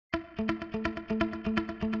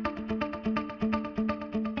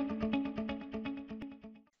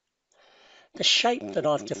The shape that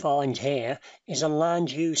I've defined here is a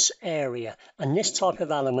land use area, and this type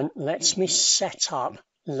of element lets me set up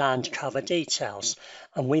land cover details,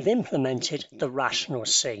 and we've implemented the rational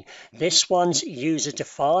C. This one's user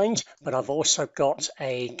defined, but I've also got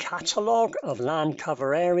a catalogue of land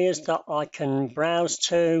cover areas that I can browse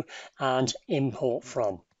to and import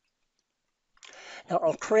from. Now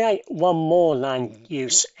I'll create one more land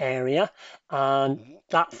use area, and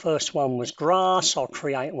that first one was grass. I'll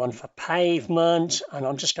create one for pavement, and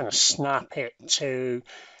I'm just going to snap it to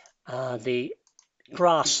the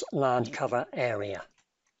grass land cover area.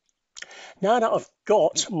 Now that I've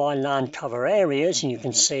got my land cover areas, and you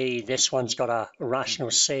can see this one's got a rational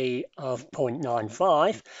C of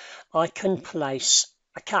 0.95, I can place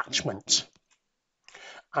a catchment.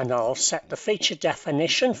 And I'll set the feature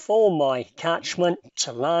definition for my catchment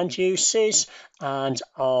to land uses, and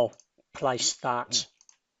I'll place that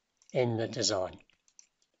in the design.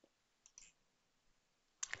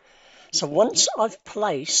 So once I've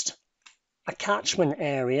placed a catchment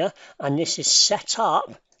area, and this is set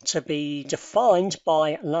up to be defined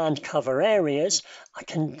by land cover areas, I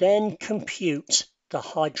can then compute the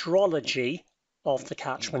hydrology of the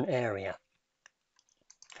catchment area.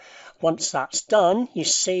 Once that's done, you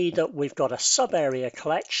see that we've got a sub-area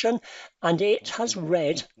collection, and it has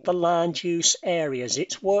read the land use areas.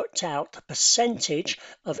 It's worked out the percentage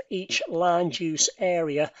of each land use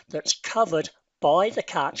area that's covered by the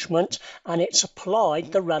catchment, and it's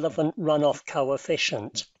applied the relevant runoff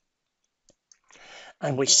coefficient.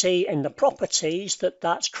 And we see in the properties that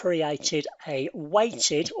that's created a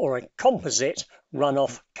weighted or a composite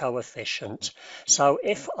runoff coefficient. So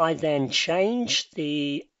if I then change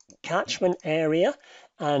the catchment area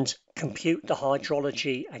and compute the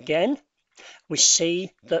hydrology again, we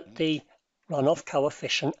see that the runoff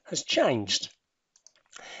coefficient has changed.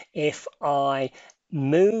 If I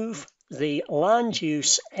move the land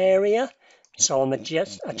use area, so I'm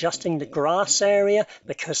adjusting the grass area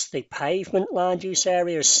because the pavement land use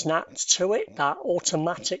area is snapped to it, that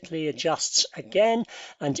automatically adjusts again.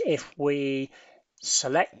 And if we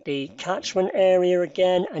select the catchment area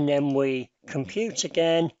again and then we compute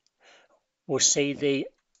again, we'll see the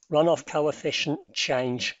runoff coefficient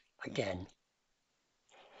change again.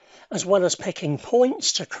 As well as picking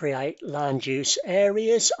points to create land use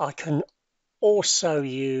areas, I can also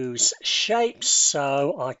use shapes.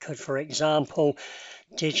 So I could, for example,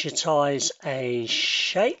 digitize a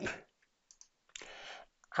shape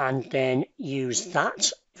and then use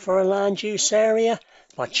that for a land use area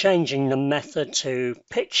by changing the method to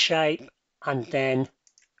pick shape and then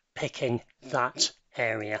picking that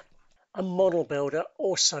area. A model builder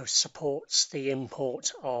also supports the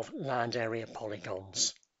import of land area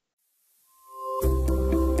polygons.